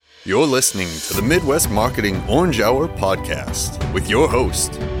You're listening to the Midwest Marketing Orange Hour podcast with your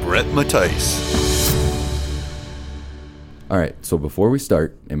host, Bret Mattice. All right, so before we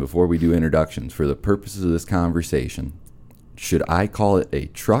start and before we do introductions, for the purposes of this conversation, should I call it a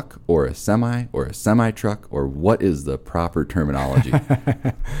truck or a semi-truck, or what is the proper terminology?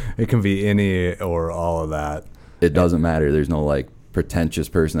 It can be any or all of that. It doesn't matter. There's no like pretentious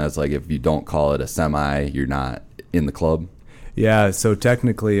person that's like, if you don't call it a semi, you're not in the club. Yeah, so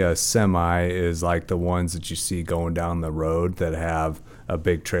technically a semi is like the ones that you see going down the road that have a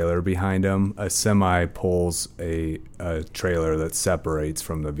big trailer behind them. A semi pulls a trailer that separates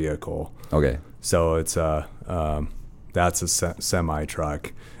from the vehicle. Okay. So it's that's a semi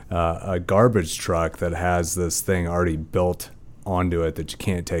truck. A garbage truck that has this thing already built onto it that you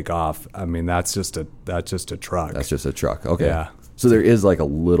can't take off. I mean, that's just a truck. That's just a truck. Okay. Yeah. So there is like a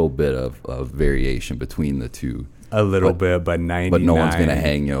little bit of variation between the two. A little bit, but 99. But no one's going to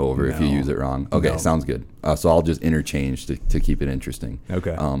hang you over if you use it wrong. Okay, No. Sounds good. So I'll just interchange to keep it interesting.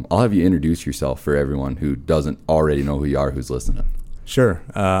 Okay. I'll have you introduce yourself for everyone who doesn't already know who you are, who's listening. Sure.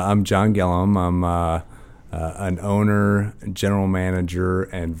 I'm John Gillam. I'm an owner, general manager,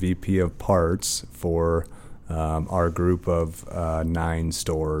 and VP of parts for our group of 9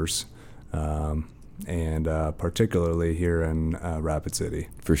 stores, and particularly here in Rapid City.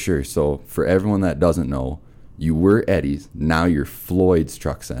 For sure. So for everyone that doesn't know, you were Eddie's, now you're Floyd's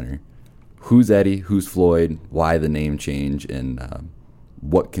Truck Center. Who's Eddie? Who's Floyd? Why the name change? And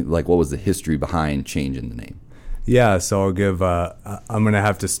what was the history behind changing the name? Yeah, so I'll give. I'm going to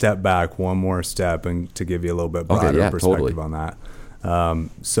have to step back one more step and to give you a little bit broader perspective on that.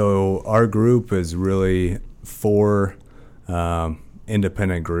 So our group is really 4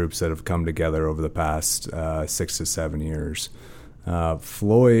 independent groups that have come together over the past 6 to 7 years.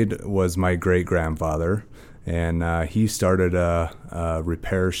 Floyd was my great-grandfather, and he started a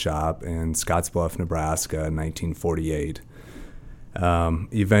repair shop in Scottsbluff, Nebraska in 1948,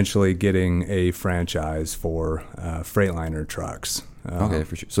 eventually getting a franchise for Freightliner trucks. Okay,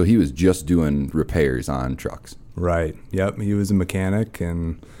 for sure. So he was just doing repairs on trucks. Right. Yep. He was a mechanic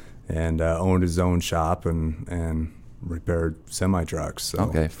and owned his own shop and repaired semi-trucks. So.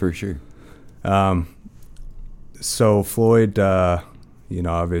 Okay, for sure. So Floyd,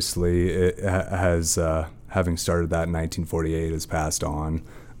 obviously it has, having started that in 1948, has passed on.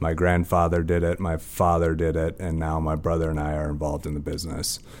 My grandfather did it, my father did it, and now my brother and I are involved in the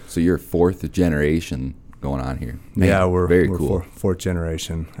business. So you're 4th generation going on here. Man, yeah, we're very cool. 4th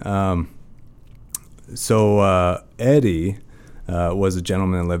generation. So Eddie was a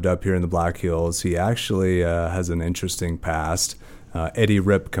gentleman that lived up here in the Black Hills. He actually has an interesting past. Eddie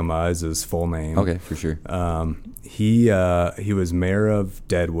Ripkema is his full name. Okay, for sure. He was mayor of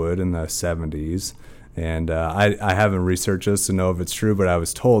Deadwood in the 70s, and I haven't researched this to know if it's true, but I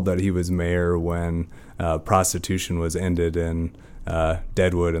was told that he was mayor when prostitution was ended in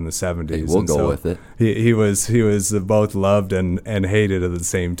Deadwood in the 70s. Hey, we'll go with it. He was both loved and hated at the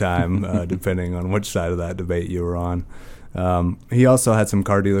same time, depending on which side of that debate you were on. He also had some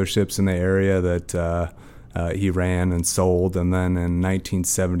car dealerships in the area that he ran and sold, and then in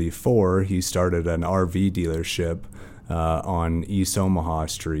 1974 he started an RV dealership on East Omaha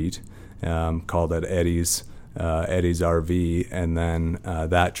Street, called it Eddie's RV, and then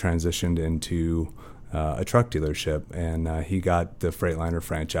that transitioned into a truck dealership, and he got the Freightliner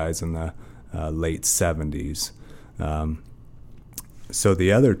franchise in the late 70s. So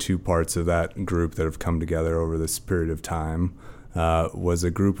the other 2 parts of that group that have come together over this period of time was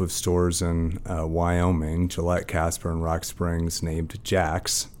a group of stores in Wyoming, Gillette, Casper, and Rock Springs, named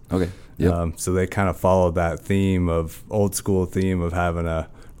Jack's. Okay. Yep. So they kind of followed that old school theme of having a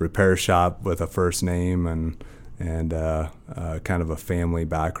repair shop with a first name and kind of a family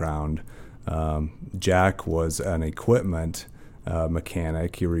background. Jack was an equipment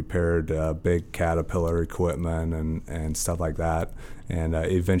mechanic. He repaired big Caterpillar equipment and stuff like that, and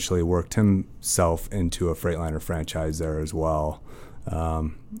eventually worked himself into a Freightliner franchise there as well.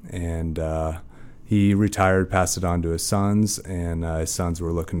 He retired, passed it on to his sons, and his sons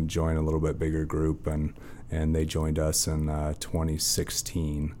were looking to join a little bit bigger group, and they joined us in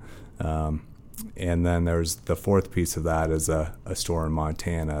 2016. And then there's the 4th piece of that is a store in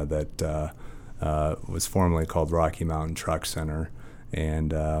Montana that was formerly called Rocky Mountain Truck Center,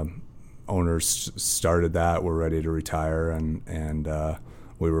 and owners started that, were ready to retire, and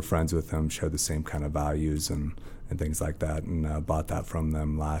we were friends with them, shared the same kind of values and things like that, and bought that from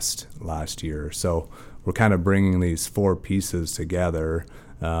them last year. So we're kind of bringing these 4 pieces together.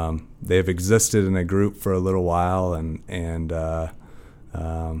 They've existed in a group for a little while, and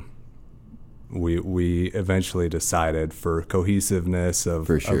we eventually decided for cohesiveness of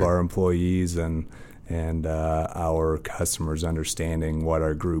our employees and our customers understanding what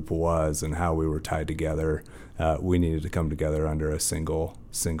our group was and how we were tied together, we needed to come together under a single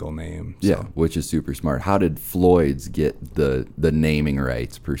name. So. Yeah, which is super smart. How did Floyd's get the naming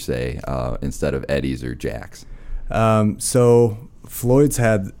rights per se instead of Eddie's or Jack's? So Floyd's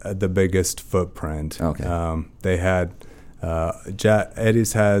had the biggest footprint. Okay. They had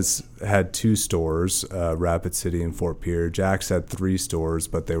Eddie's had 2 stores, Rapid City and Fort Pierre. Jack's had 3 stores,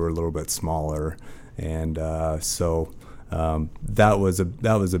 but they were a little bit smaller, and so that was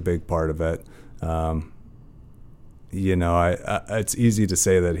a big part of it. It's easy to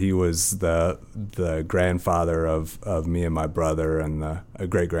say that he was the grandfather of me and my brother, and a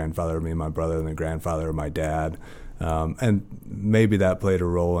great grandfather of me and my brother, and the grandfather of my dad. And maybe that played a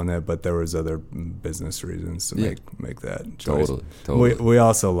role in it, but there was other business reasons to make that choice. Totally. We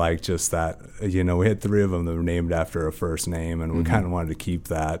also like just that, we had 3 of them that were named after a first name, and we kind of wanted to keep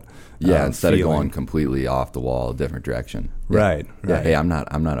that. Instead feeling. of going completely off the wall, a different direction. Right. Yeah. Hey, I'm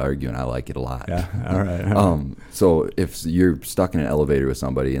not arguing. I like it a lot. Yeah. All right. So if you're stuck in an elevator with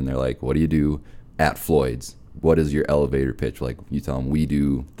somebody and they're like, "What do you do at Floyd's? What is your elevator pitch?" Like, you tell them, "We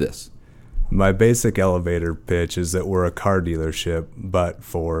do this." My basic elevator pitch is that we're a car dealership, but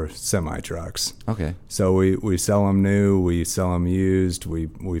for semi-trucks. Okay. So we sell them new, we sell them used, we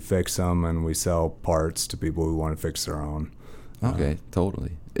fix them, and we sell parts to people who want to fix their own. Okay,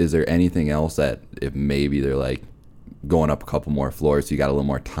 totally. Is there anything else that if maybe they're like going up a couple more floors, so you got a little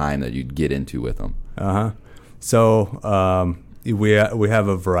more time that you'd get into with them? So we have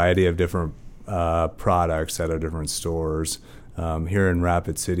a variety of different products at our different stores. Here in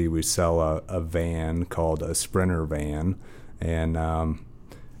Rapid City, we sell a van called a Sprinter van, and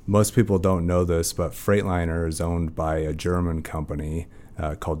most people don't know this, but Freightliner is owned by a German company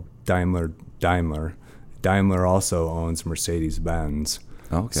called Daimler. Daimler also owns Mercedes-Benz.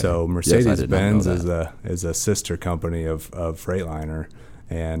 Okay. So Mercedes-Benz is a sister company of Freightliner,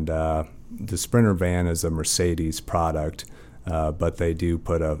 and the Sprinter van is a Mercedes product, but they do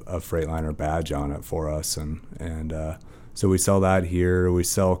put a Freightliner badge on it for us, and so we sell that here. We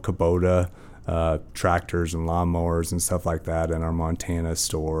sell Kubota tractors and lawnmowers and stuff like that in our Montana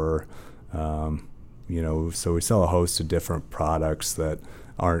store. So we sell a host of different products that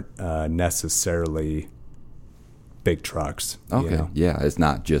aren't necessarily big trucks. Okay. Yeah, it's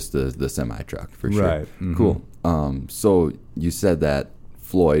not just the semi truck for sure. Right. Mm-hmm. Cool. So you said that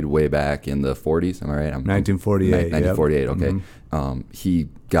Floyd way back in the 40s. Am I right? 1948. 1948. Yep. Okay. Mm-hmm. He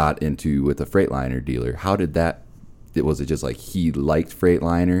got into with a Freightliner dealer. How did that? Was it just like he liked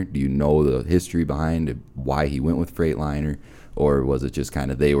Freightliner? Do you know the history behind it, why he went with Freightliner, or was it just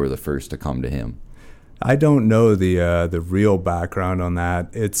kind of they were the first to come to him? I don't know the real background on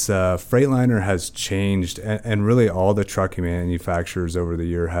that. It's Freightliner has changed, and really all the trucking manufacturers over the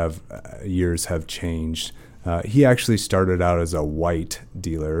years have changed. He actually started out as a white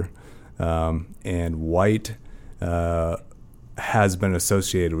dealer, and white has been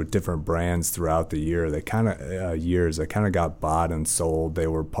associated with different brands throughout the year. They kind of got bought and sold. They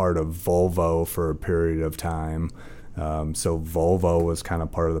were part of Volvo for a period of time, so Volvo was kind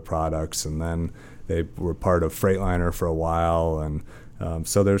of part of the products, and then they were part of Freightliner for a while, and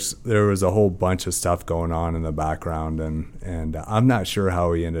so there was a whole bunch of stuff going on in the background, and I'm not sure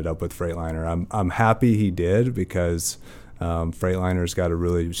how he ended up with Freightliner. I'm happy he did, because Freightliner's got a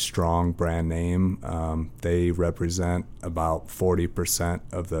really strong brand name. They represent about 40%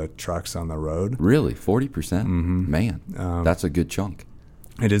 of the trucks on the road. Really, 40%? Mm-hmm. Man, that's a good chunk.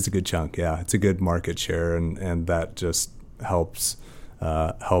 It is a good chunk. Yeah, it's a good market share, and that just helps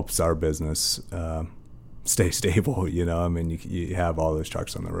our business stay stable. You have all those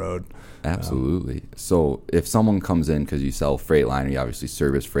trucks on the road. Absolutely. So if someone comes in, because you sell Freightliner, you obviously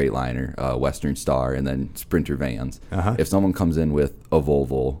service Freightliner, Western Star, and then Sprinter vans. Uh-huh. If someone comes in with a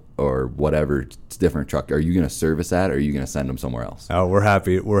Volvo or whatever different truck, are you going to service that, or are you going to send them somewhere else? Oh, we're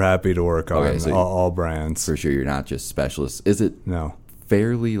happy to work on all brands. For sure, you're not just specialists. Is it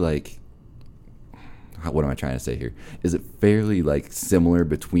fairly what am I trying to say here? Is it fairly similar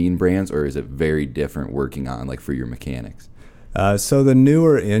between brands, or is it very different working on for your mechanics? So the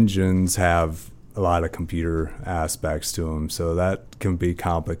newer engines have a lot of computer aspects to them, so that can be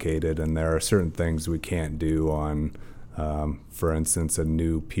complicated, and there are certain things we can't do on, for instance, a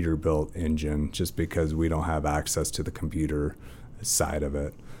new Peterbilt engine, just because we don't have access to the computer side of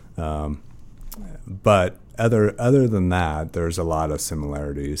it. But other than that, there's a lot of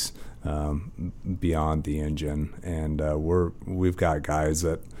similarities beyond the engine, and we've got guys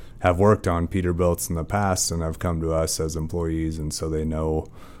that have worked on Peterbilts in the past and have come to us as employees, and so they know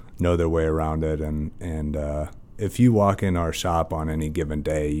know their way around it. And if you walk in our shop on any given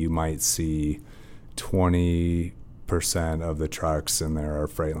day, you might see 20% of the trucks in there are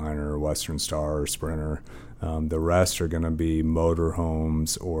Freightliner or Western Star or Sprinter. The rest are going to be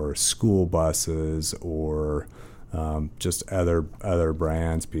motorhomes or school buses or just other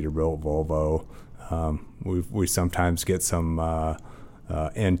brands, Peterbilt, Volvo. We sometimes get some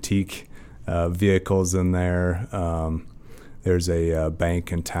antique vehicles in there. There's a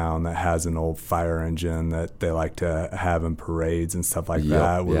bank in town that has an old fire engine that they like to have in parades and stuff like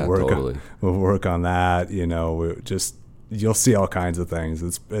that. We'll work on that. You'll see all kinds of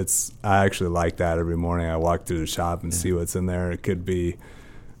things. I actually like that every morning. I walk through the shop and see what's in there. It could be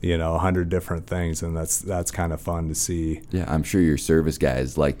 100 different things, and that's kind of fun to see. Yeah, I'm sure your service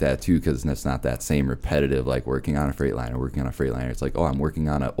guys like that too, because it's not that same repetitive, like working on a Freightliner. It's like, oh, I'm working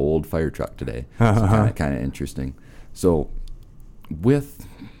on an old fire truck today. So kind of interesting. So with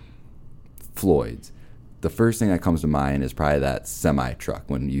Floyd's, the first thing that comes to mind is probably that semi truck.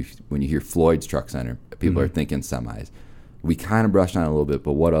 When you hear Floyd's Truck Center, people are thinking semis. We kind of brushed on it a little bit,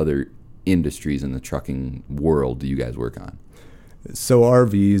 but what other industries in the trucking world do you guys work on? So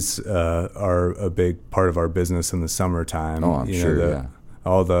RVs are a big part of our business in the summertime. Oh, I'm sure.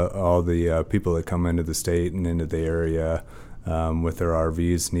 All the people that come into the state and into the area with their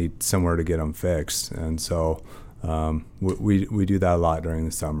RVs need somewhere to get them fixed, and so we do that a lot during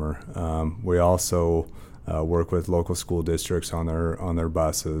the summer. We also work with local school districts on their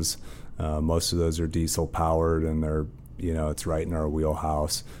buses. Most of those are diesel powered, and they're it's right in our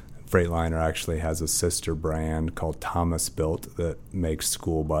wheelhouse. Freightliner actually has a sister brand called Thomas Built that makes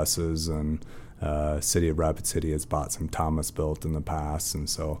school buses, and City of Rapid City has bought some Thomas Built in the past, and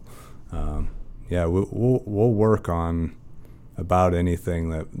so we'll work on about anything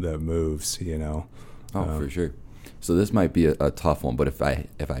that moves. For sure. So this might be a tough one, but if I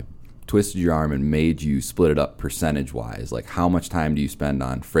twisted your arm and made you split it up percentage wise, like how much time do you spend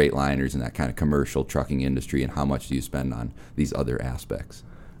on Freightliners and that kind of commercial trucking industry, and how much do you spend on these other aspects?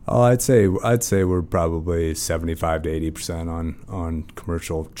 Oh, I'd say we're probably 75 to 80% on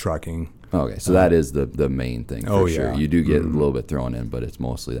commercial trucking. Okay, so that is the main thing for sure. Yeah. You do get a little bit thrown in, but it's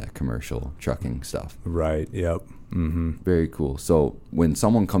mostly that commercial trucking stuff. Right. Yep. Mm-hmm. Very cool. So when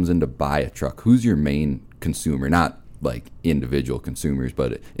someone comes in to buy a truck, who's your main consumer? Not like individual consumers,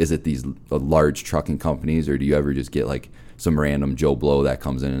 but is it these large trucking companies, or do you ever just get like some random Joe Blow that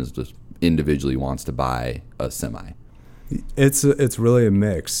comes in and is just individually wants to buy a semi? It's really a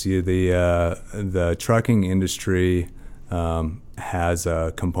mix. The trucking industry has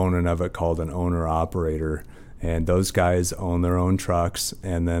a component of it called an owner-operator, and those guys own their own trucks,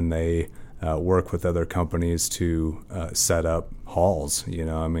 and then they work with other companies to set up hauls.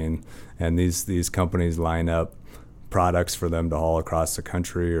 And these companies line up products for them to haul across the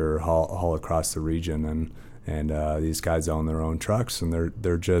country or haul across the region, and these guys own their own trucks, and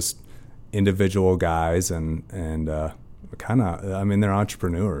they're just individual guys, and they're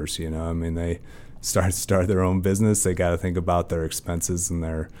entrepreneurs. They start their own business. They got to think about their expenses and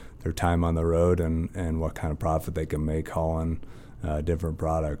their time on the road, and what kind of profit they can make hauling different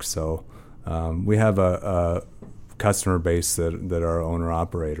products. So we have a customer base that are owner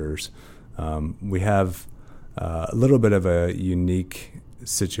operators. We have a little bit of a unique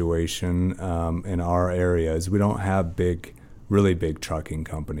situation in our areas. We don't have really big trucking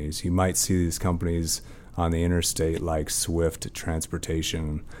companies. You might see these companies on the interstate like Swift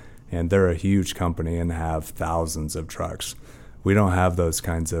Transportation, and they're a huge company and have thousands of trucks. We don't have those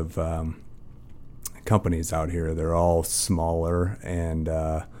kinds of companies out here. They're all smaller, and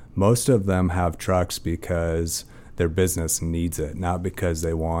most of them have trucks because their business needs it, not because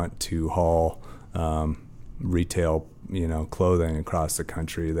they want to haul retail clothing across the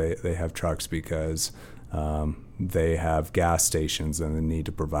country. They have trucks because they have gas stations and they need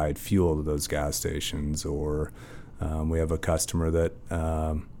to provide fuel to those gas stations, or we have a customer that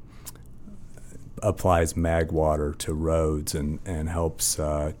applies mag water to roads and helps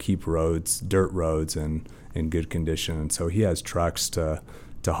keep dirt roads in good condition, and so he has trucks to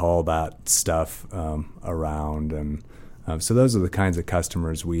haul that stuff around, and so those are the kinds of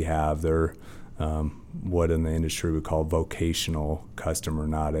customers we have. They're what in the industry we call vocational customer,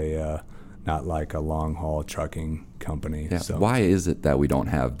 not like a long haul trucking company. Yeah. So why is it that we don't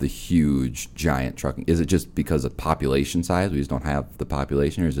have the huge giant trucking? Is it just because of population size? We just don't have the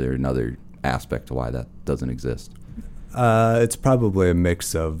population, or is there another aspect to why that doesn't exist? It's probably a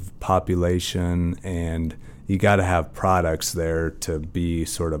mix of population, and you got to have products there to be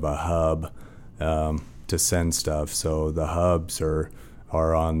sort of a hub to send stuff. So the hubs are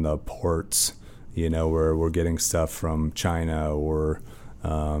on the ports, where we're getting stuff from China or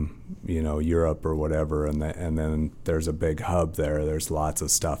Europe or whatever, and then there's a big hub there. There's lots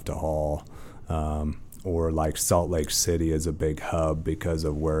of stuff to haul. Or like Salt Lake City is a big hub because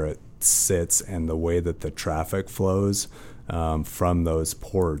of where it sits and the way that the traffic flows from those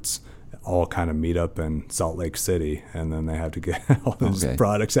ports all kind of meet up in Salt Lake City, and then they have to get all those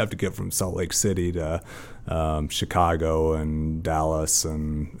products have to get from Salt Lake City to Chicago and Dallas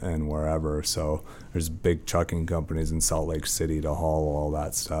and wherever. So there's big trucking companies in Salt Lake City to haul all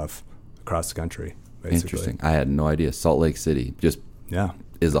that stuff across the country, basically. Interesting. I had no idea. Salt Lake City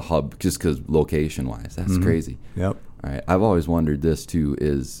is a hub just because location-wise. That's crazy. Yep. All right. I've always wondered this, too,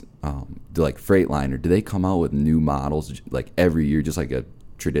 is like Freightliner, do they come out with new models like every year, just like a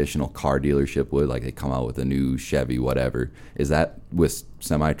traditional car dealership would? Like they come out with a new Chevy, whatever. Is that with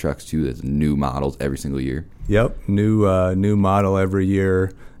semi-trucks, too? There's new models every single year? Yep. New model every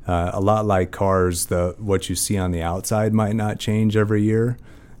year. A lot like cars, what you see on the outside might not change every year.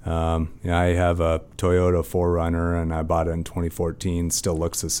 I have a Toyota 4Runner, and I bought it in 2014. Still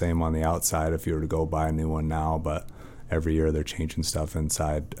looks the same on the outside if you were to go buy a new one now, but every year they're changing stuff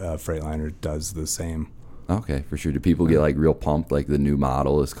inside. Freightliner does the same. Okay, for sure. Do people get like real pumped like the new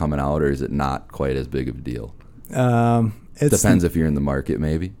model is coming out, or is it not quite as big of a deal? It depends if you're in the market,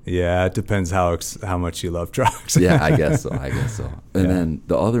 maybe. Yeah, it depends how much you love trucks. Yeah, I guess so. And then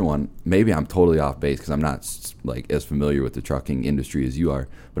the other one, maybe I'm totally off base because I'm not like as familiar with the trucking industry as you are,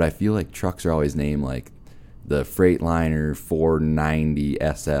 but I feel like trucks are always named like the Freightliner 490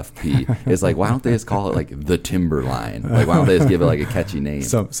 SFP. It's like, why don't they just call it like the Timberline? Like, why don't they just give it like a catchy name?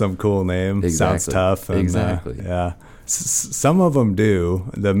 Some cool name. Exactly. Sounds tough. And, exactly. Yeah. Some of them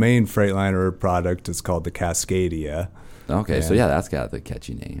do. The main Freightliner product is called the Cascadia. Okay, so yeah, that's got the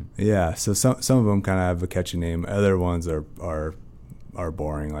catchy name. Yeah, so some of them kind of have a catchy name. Other ones are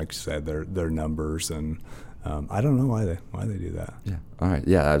boring, like you said. They're numbers, and I don't know why they do that. Yeah. All right.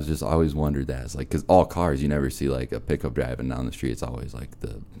 Yeah, I was just always wondered that. It's like because all cars, you never see like a pickup driving down the street. It's always like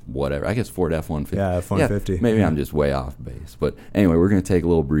the whatever. I guess Ford F-150. Yeah, F-150. Yeah, maybe I'm just way off base. But anyway, we're gonna take a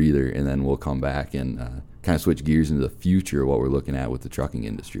little breather, and then we'll come back and kind of switch gears into the future of what we're looking at with the trucking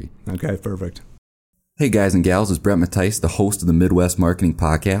industry. Okay, perfect. Hey guys and gals, it's Bret Matice, the host of the Midwest Marketing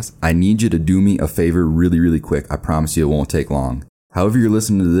Podcast. I need you to do me a favor really, really quick. I promise you it won't take long. However you're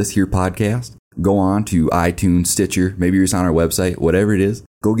listening to this here podcast, go on to iTunes, Stitcher, maybe you're just on our website, whatever it is,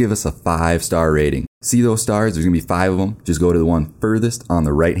 go give us a 5-star rating. See those stars? There's going to be 5 of them. Just go to the one furthest on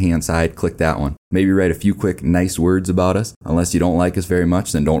the right-hand side, click that one. Maybe write a few quick, nice words about us. Unless you don't like us very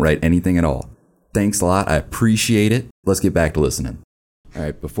much, then don't write anything at all. Thanks a lot. I appreciate it. Let's get back to listening. All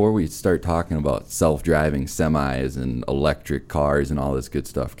right, before we start talking about self-driving semis and electric cars and all this good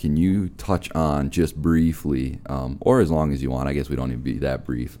stuff, can you touch on just briefly, or as long as you want, I guess we don't need to be that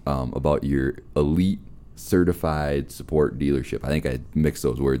brief, about your elite certified support dealership? I think I mixed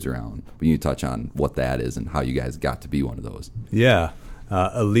those words around, but you touch on what that is and how you guys got to be one of those. Yeah,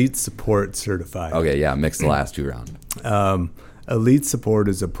 elite support certified. Okay, yeah, mix the last two around. Elite support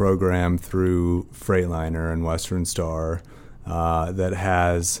is a program through Freightliner and Western Star that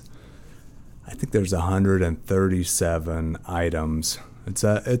has, I think there's 137 items. It's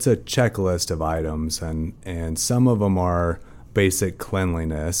a checklist of items, and some of them are basic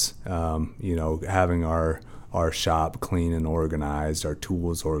cleanliness, having our shop clean and organized, our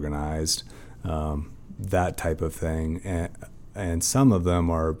tools organized, that type of thing. And some of them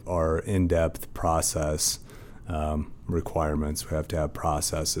are in-depth process requirements. We have to have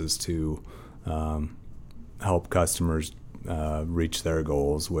processes to help customers reach their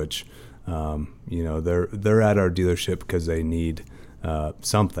goals, which they're at our dealership because they need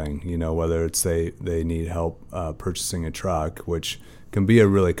something, whether it's they need help purchasing a truck, which can be a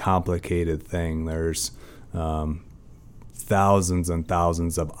really complicated thing. There's thousands and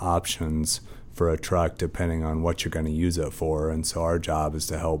thousands of options for a truck depending on what you're going to use it for, and so our job is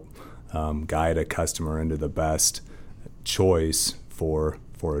to help guide a customer into the best choice for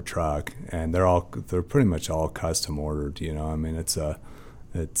a truck. And they're pretty much all custom ordered. I mean,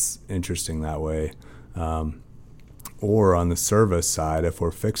 it's interesting that way. Or on the service side, if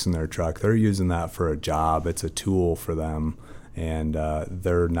we're fixing their truck, they're using that for a job. It's a tool for them, and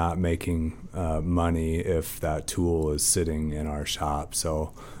they're not making money if that tool is sitting in our shop.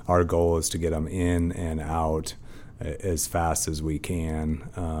 So our goal is to get them in and out as fast as we can,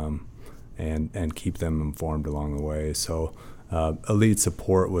 and keep them informed along the way. So Elite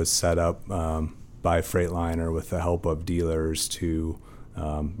Support was set up by Freightliner with the help of dealers to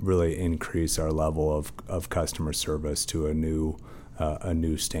really increase our level of customer service to a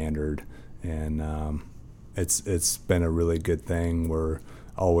new standard, and it's been a really good thing. We're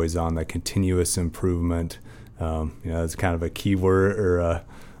always on the continuous improvement It's kind of a key word or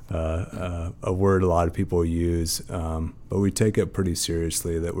a word a lot of people use, but we take it pretty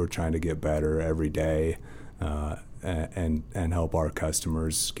seriously that we're trying to get better every day, and help our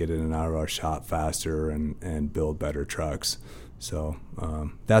customers get in and out of our shop faster and build better trucks. So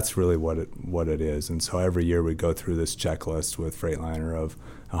that's really what it is. And so every year we go through this checklist with Freightliner of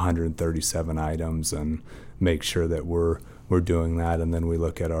 137 items and make sure that we're doing that. And then we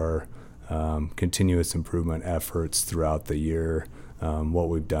look at our continuous improvement efforts throughout the year, what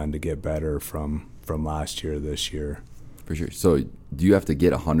we've done to get better from last year to this year. For sure. So do you have to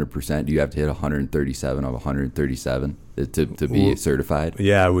get 100%? Do you have to hit 137 of 137 to be certified?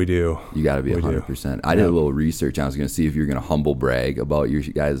 Yeah, we do. You got to be 100%. I did a little research. I was going to see if you're going to humble brag about your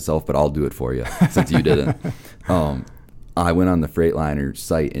guys' self, but I'll do it for you since you didn't. I went on the Freightliner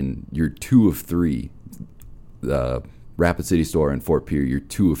site, and you're 2 of 3. The Rapid City store in Fort Pierre, you're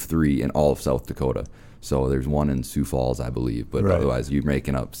 2 of 3 in all of South Dakota. So there's one in Sioux Falls, I believe, but otherwise you're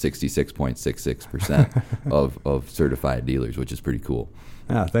making up 66.66% of certified dealers, which is pretty cool.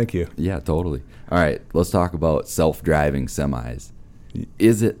 Yeah, thank you. Yeah, totally. All right, let's talk about self-driving semis.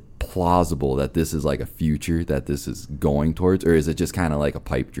 Is it plausible that this is like a future that this is going towards, or is it just kind of like a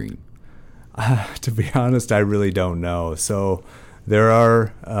pipe dream? To be honest, I really don't know. So there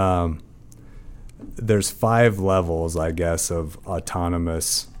are there's 5 levels, I guess, of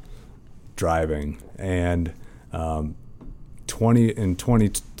autonomous driving, and the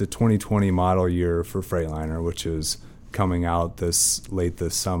 2020 model year for Freightliner, which is coming out late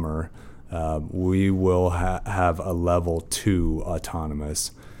this summer, we will have a level 2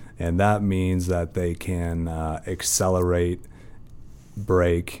 autonomous, and that means that they can accelerate,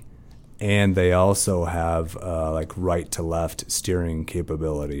 brake, and they also have like right to left steering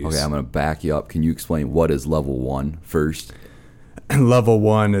capabilities. Okay, I'm going to back you up. Can you explain what is level 1 first? Level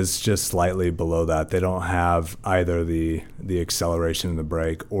 1 is just slightly below that. They don't have either the acceleration and the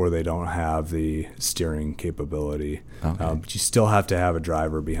brake, or they don't have the steering capability. Okay. But you still have to have a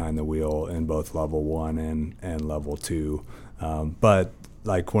driver behind the wheel in both level 1 and level 2. But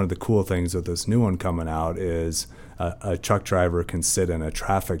like one of the cool things with this new one coming out is a truck driver can sit in a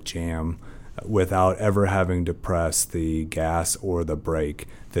traffic jam without ever having to press the gas or the brake.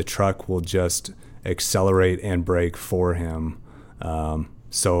 The truck will just accelerate and brake for him.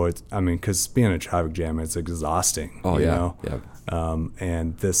 So because being in a traffic jam, it's exhausting. Oh, you yeah. know? Yeah.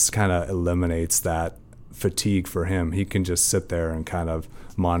 And this kind of eliminates that fatigue for him. He can just sit there and kind of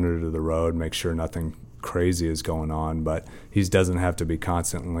monitor the road, make sure nothing crazy is going on, but he doesn't have to be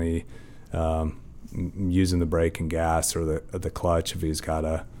constantly using the brake and gas or the clutch if he's got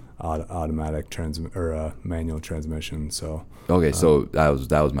a automatic or a manual transmission. So okay, so that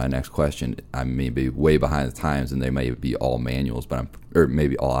was my next question. I may be way behind the times, and they may be all manuals, or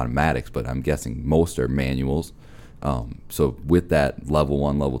maybe all automatics, but I'm guessing most are manuals. So with that level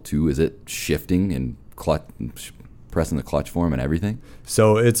 1, level 2, is it shifting and pressing the clutch for him and everything?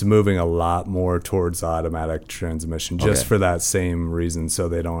 So it's moving a lot more towards automatic transmission, just for that same reason, so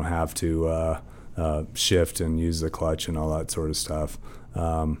they don't have to shift and use the clutch and all that sort of stuff.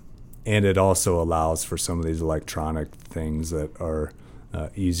 And it also allows for some of these electronic things that are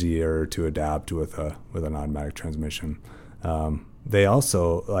easier to adapt with an automatic transmission. They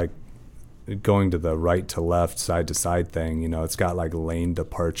also, like, going to the right to left, side to side thing, it's got like lane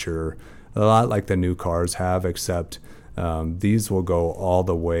departure, a lot like the new cars have, except these will go all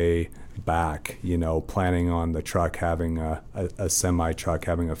the way back, planning on the truck having a semi truck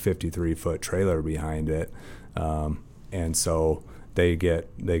having a 53-foot trailer behind it. And so they get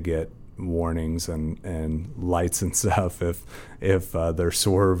warnings and lights and stuff if they're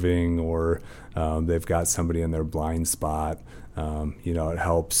swerving or they've got somebody in their blind spot. It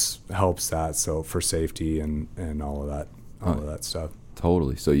helps that, so for safety and all of that stuff.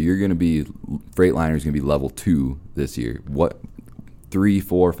 Totally. So Freightliner's gonna be level 2 this year. What 3,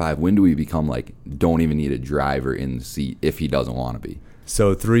 4, 5? When do we become like don't even need a driver in the seat if he doesn't want to be?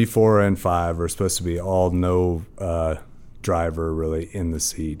 So 3, 4, and 5 are supposed to be all no driver really in the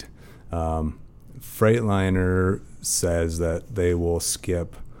seat. Freightliner says that they will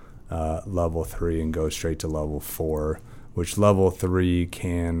skip level 3 and go straight to level 4, which level 3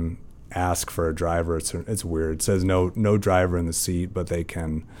 can ask for a driver. It's weird. It says no driver in the seat, but they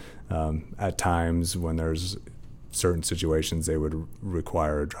can at times when there's certain situations they would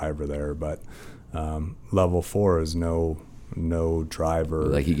require a driver there. But level 4 is no driver.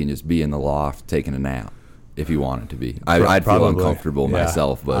 Like he can just be in the loft taking a nap if he wanted to be. I'd feel uncomfortable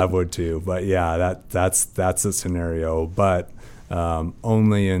myself, but I would too. But yeah, that's a scenario, but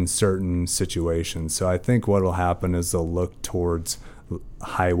only in certain situations. So I think what will happen is they'll look towards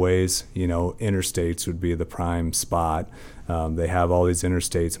highways, interstates would be the prime spot. They have all these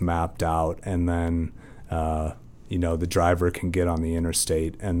interstates mapped out, and then the driver can get on the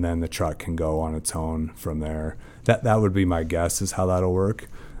interstate, and then the truck can go on its own from there. That would be my guess is how that'll work.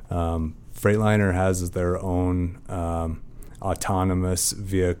 Freightliner has their own autonomous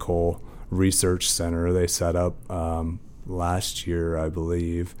vehicle research center they set up last year, I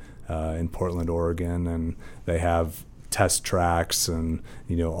believe, in Portland, Oregon, and they have test tracks and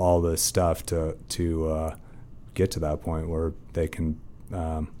all this stuff to get to that point where they can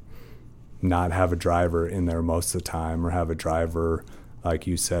not have a driver in there most of the time, or have a driver, like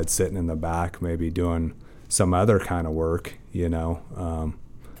you said, sitting in the back, maybe doing some other kind of work,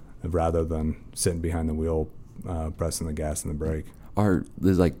 rather than sitting behind the wheel, pressing the gas and the brake.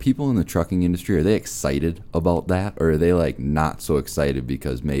 There's like people in the trucking industry, are they excited about that, or are they like not so excited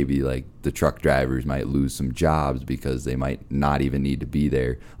because maybe like the truck drivers might lose some jobs because they might not even need to be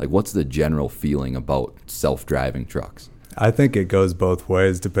there? Like, what's the general feeling about self-driving trucks? I think it goes both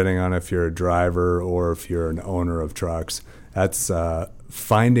ways depending on if you're a driver or if you're an owner of trucks. That's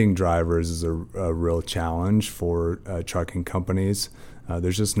finding drivers is a real challenge for trucking companies.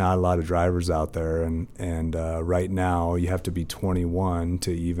 There's just not a lot of drivers out there, and right now you have to be 21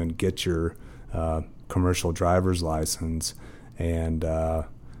 to even get your commercial driver's license. And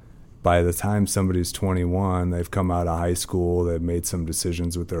by the time somebody's 21, they've come out of high school, they've made some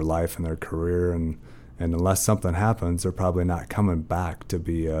decisions with their life and their career, and unless something happens, they're probably not coming back to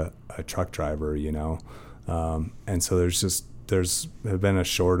be a truck driver, And so there's been a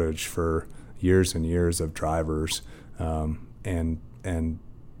shortage for years and years of drivers, and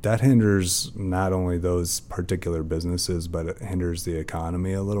that hinders not only those particular businesses, but it hinders the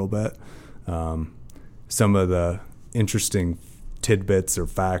economy a little bit. Some of the interesting tidbits or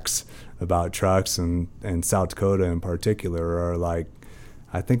facts about trucks and South Dakota in particular are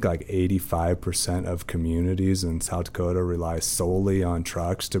I think 85% of communities in South Dakota rely solely on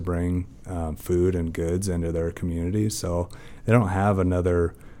trucks to bring food and goods into their community. So they don't have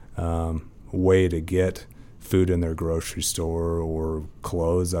another way to get food in their grocery store or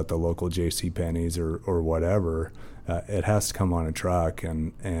clothes at the local JCPenney's or whatever. It has to come on a truck,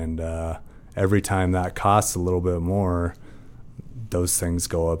 and every time that costs a little bit more, those things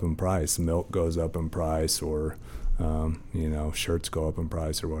go up in price. Milk goes up in price, or shirts go up in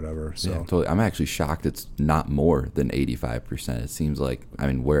price or whatever. So yeah, totally. I'm actually shocked it's not more than 85%. It seems like,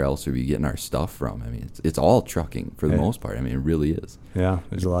 where else are we getting our stuff from? It's all trucking for the most part. It really is. Yeah,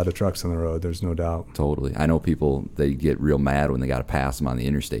 there's a lot of trucks on the road. There's no doubt. Totally. I know people, they get real mad when they got to pass them on the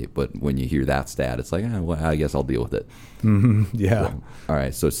interstate, but when you hear that stat, it's like, well, I guess I'll deal with it. Mm-hmm. Yeah. So, all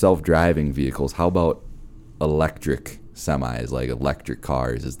right. So self-driving vehicles, how about electric semis, like electric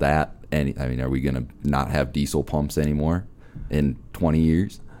cars? Is that are we going to not have diesel pumps anymore in 20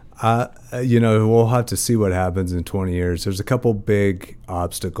 years? We'll have to see what happens in 20 years. There's a couple big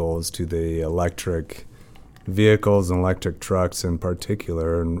obstacles to the electric vehicles and electric trucks in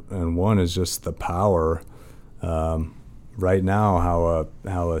particular, and one is just the power. Right now,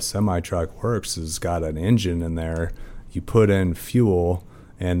 how a semi-truck works is got an engine in there. You put in fuel,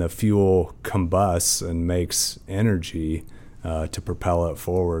 and the fuel combusts and makes energy to propel it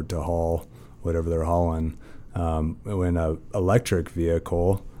forward to haul whatever they're hauling. When an electric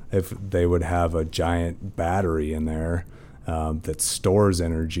vehicle, if they would have a giant battery in there that stores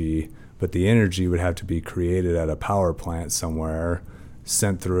energy, but the energy would have to be created at a power plant somewhere,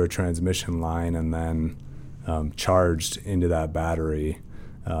 sent through a transmission line, and then charged into that battery.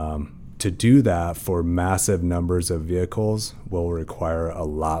 To do that for massive numbers of vehicles will require a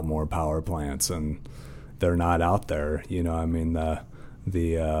lot more power plants, and they're not out there. The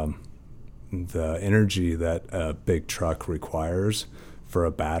energy that a big truck requires for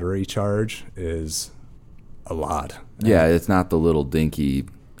a battery charge is a lot. Yeah, it's not the little dinky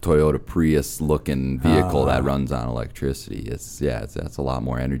Toyota Prius looking vehicle that runs on electricity. That's a lot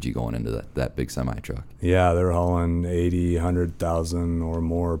more energy going into that big semi truck. Yeah, they're hauling 80, 100,000 or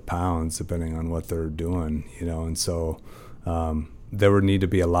more pounds depending on what they're doing, and so there would need to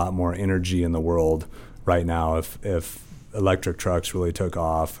be a lot more energy in the world right now if electric trucks really took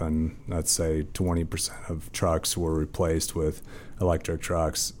off, and let's say 20% of trucks were replaced with electric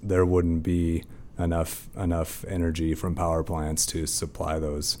trucks. There wouldn't be enough energy from power plants to supply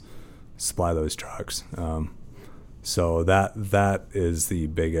those trucks. So that is the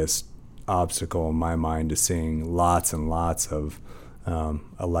biggest obstacle in my mind to seeing lots and lots of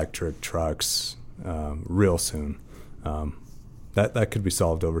electric trucks real soon. That could be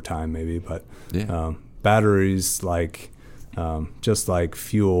solved over time maybe, but batteries, just like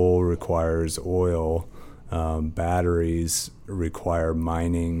fuel requires oil, batteries require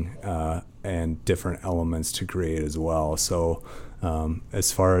mining and different elements to create as well. So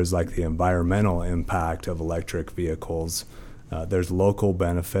as far as like the environmental impact of electric vehicles, there's local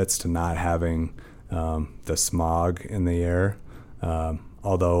benefits to not having the smog in the air.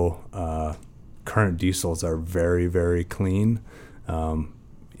 Although current diesels are very, very clean.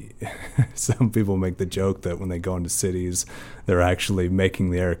 Some people make the joke that when they go into cities, they're actually making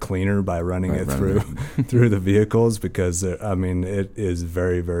the air cleaner by running it through the vehicles, because it is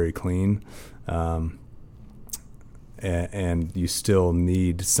very, very clean. And you still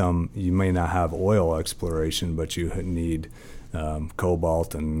need you may not have oil exploration, but you need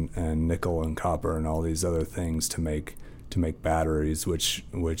cobalt and nickel and copper and all these other things to make batteries, which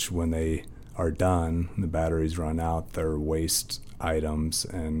when they are done, the batteries run out, they're waste items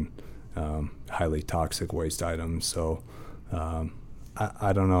and highly toxic waste items. So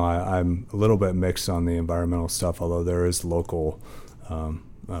I don't know. I'm a little bit mixed on the environmental stuff, although there is local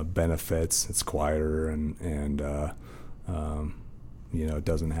benefits. It's quieter and it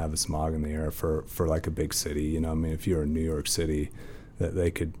doesn't have the smog in the air for like a big city. If you're in New York City, that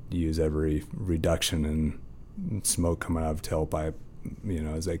they could use every reduction in smoke coming out of tailpipe,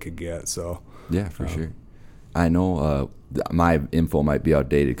 as they could get. So yeah, for sure. I know my info might be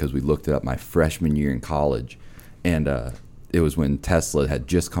outdated because we looked it up my freshman year in college, and it was when Tesla had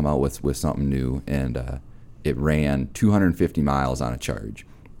just come out with something new, and it ran 250 miles on a charge.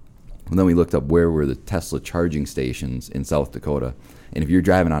 And then we looked up where were the Tesla charging stations in South Dakota, and if you're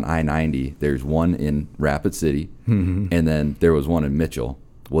driving on I-90, there's one in Rapid City, and then there was one in Mitchell.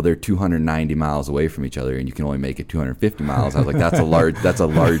 Well, they're 290 miles away from each other, and you can only make it 250 miles. I was like, that's a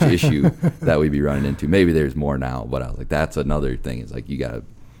large issue that we'd be running into. Maybe there's more now, but I was like, that's another thing. Is like you got to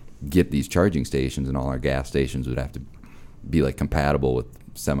get these charging stations, and all our gas stations would have to be like compatible with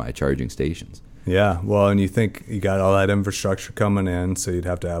semi-charging stations. Yeah, well, and you think you got all that infrastructure coming in, so you'd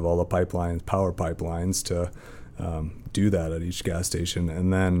have to have all the pipelines, power pipelines, to do that at each gas station,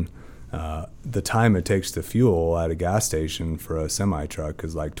 and then the time it takes to fuel at a gas station for a semi truck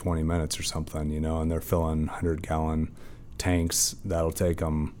is like 20 minutes or something, and they're filling 100-gallon tanks. That'll take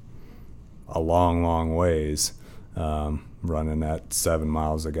them a long, long ways, running at 7 to 8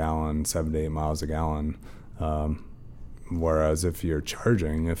 miles a gallon. Whereas if you're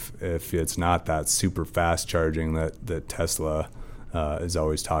charging, if it's not that super fast charging that Tesla is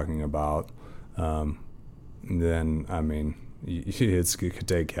always talking about, then it could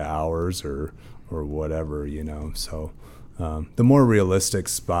take hours or whatever, So the more realistic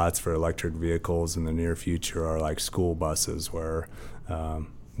spots for electric vehicles in the near future are like school buses, where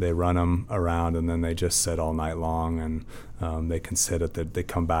they run them around and then they just sit all night long, and they can sit they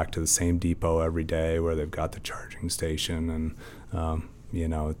come back to the same depot every day where they've got the charging station, and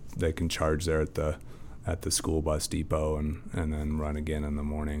they can charge there at the school bus depot and then run again in the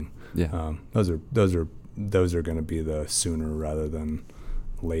morning. Yeah, those are going to be the sooner rather than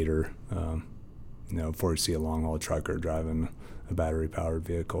later. Before you see a long haul trucker driving a battery powered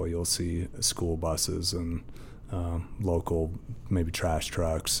vehicle, you'll see school buses, and local maybe trash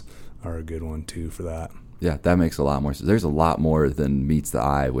trucks are a good one too for that. Yeah, that makes a lot more sense. There's a lot more than meets the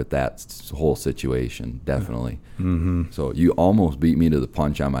eye with that whole situation, definitely. Mm-hmm. So you almost beat me to the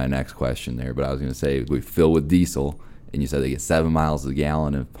punch on my next question there, but I was going to say, we fill with diesel, and you said they get 7 miles a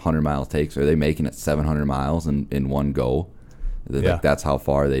gallon if 100 miles takes. Are they making it 700 miles in one go? Yeah. Like that's how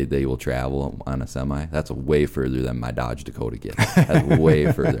far they will travel on a semi? That's way further than my Dodge Dakota gets. That's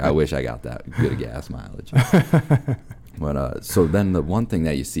way further. I wish I got that good of gas mileage. But so then the one thing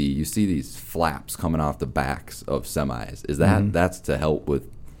that you see these flaps coming off the backs of semis. Is that that's to help with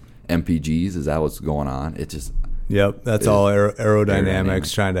MPGs? Is that what's going on? It just Yep, that's all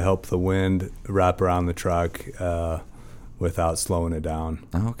aerodynamics, trying to help the wind wrap around the truck without slowing it down.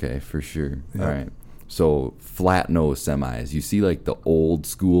 Okay, for sure. Yep. All right. So flat nose semis, you see like the old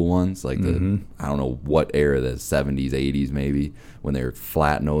school ones, like the I don't know what era, the 70s, 80s maybe, when they're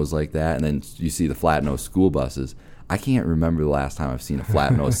flat nose like that, and then you see the flat nose school buses. I can't remember the last time I've seen a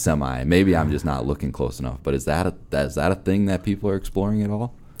flat nose semi. Maybe I'm just not looking close enough. But is that a thing that people are exploring at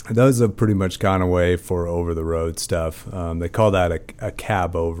all? Those have pretty much gone away for over the road stuff. They call that a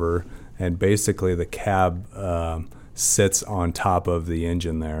cab over, and basically the cab sits on top of the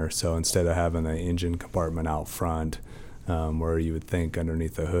engine there. So instead of having the engine compartment out front, where you would think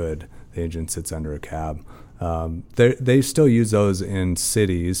underneath the hood, the engine sits under a cab. They still use those in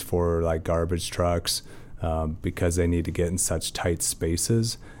cities for like garbage trucks, because they need to get in such tight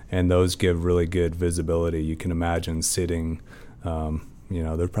spaces, and those give really good visibility. You can imagine sitting,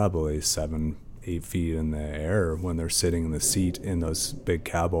 they're probably 7-8 feet in the air when they're sitting in the seat in those big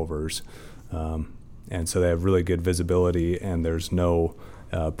cab overs. and so they have really good visibility, and there's no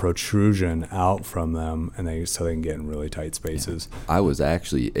protrusion out from them, and so they can get in really tight spaces. I was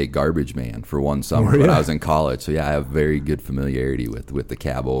actually a garbage man for one summer when I was in college, so I have very good familiarity with the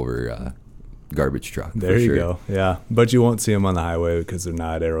cab over garbage truck. There you go. Yeah, but you won't see them on the highway because they're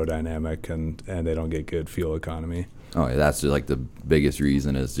not aerodynamic, and they don't get good fuel economy. Oh, yeah, that's just like the biggest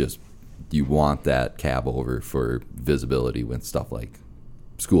reason is just you want that cab over for visibility with stuff like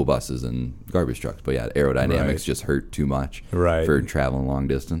school buses and garbage trucks. But yeah, aerodynamics just hurt too much for traveling long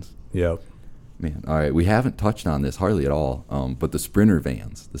distance. Yep. Man, all right, we haven't touched on this hardly at all, but the Sprinter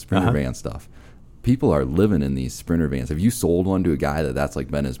vans, van stuff. People are living in these Sprinter vans. Have you sold one to a guy that's like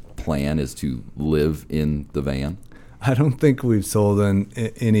been his plan is to live in the van? I don't think we've sold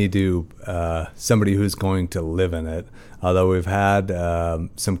any to somebody who's going to live in it, although we've had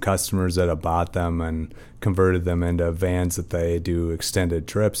some customers that have bought them and converted them into vans that they do extended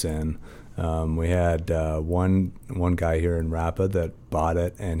trips in. We had one guy here in Rapid that bought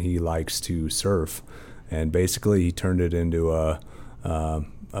it, and he likes to surf, and basically he turned it into a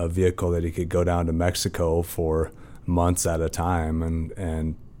vehicle that he could go down to Mexico for months at a time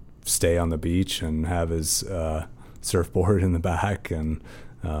and stay on the beach and have his surfboard in the back and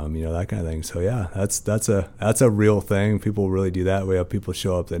that kind of thing. So yeah, that's a real thing. People really do that. We have people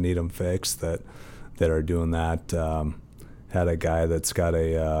show up that need them fixed that are doing that. Had a guy that's got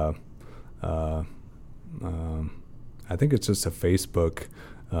I think it's just a Facebook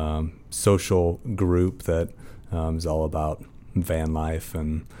social group that is all about van life,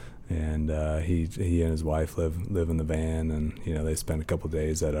 and he and his wife live in the van, and they spent a couple of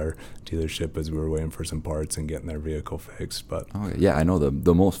days at our dealership as we were waiting for some parts and getting their vehicle fixed. But I know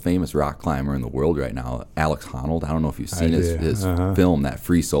the most famous rock climber in the world right now, Alex Honnold. I don't know if you've seen his film, that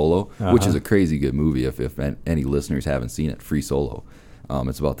Free Solo, which is a crazy good movie. If any listeners haven't seen it, Free Solo.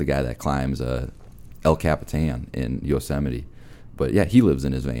 It's about the guy that climbs El Capitan in Yosemite. But yeah, he lives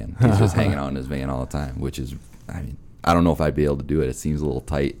in his van. He's just hanging out in his van all the time, which is, I don't know if I'd be able to do it. It seems a little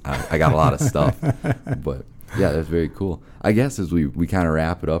tight. I got a lot of stuff. But yeah, that's very cool. I guess as we kind of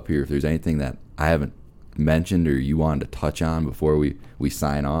wrap it up here, if there's anything that I haven't mentioned or you wanted to touch on before we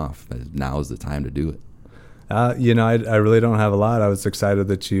sign off, now is the time to do it. I really don't have a lot. I was excited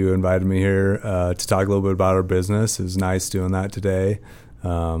that you invited me here to talk a little bit about our business. It was nice doing that today.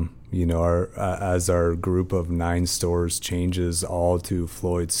 As our group of 9 stores changes all to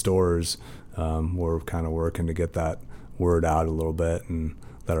Floyd stores, we're kind of working to get that word out a little bit and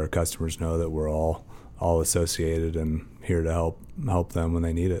let our customers know that we're all associated and here to help them when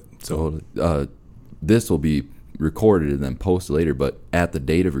they need it. So this will be recorded and then posted later, but at the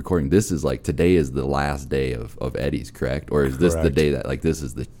date of recording, this is like today is the last day of Eddie's, correct? Or is this the day that this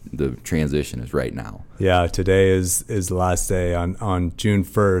is the transition is right now? Yeah, today is the last day. On June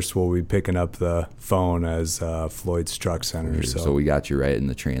 1st, we'll be picking up the phone as Floyd's Truck Center. So we got you right in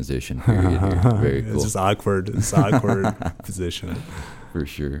the transition period here. Very cool. It's just awkward position. For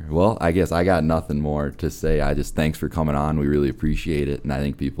sure. Well, I guess I got nothing more to say. Thanks for coming on. We really appreciate it, and I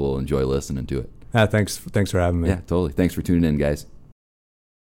think people will enjoy listening to it. Thanks for having me. Yeah, totally. Thanks for tuning in, guys.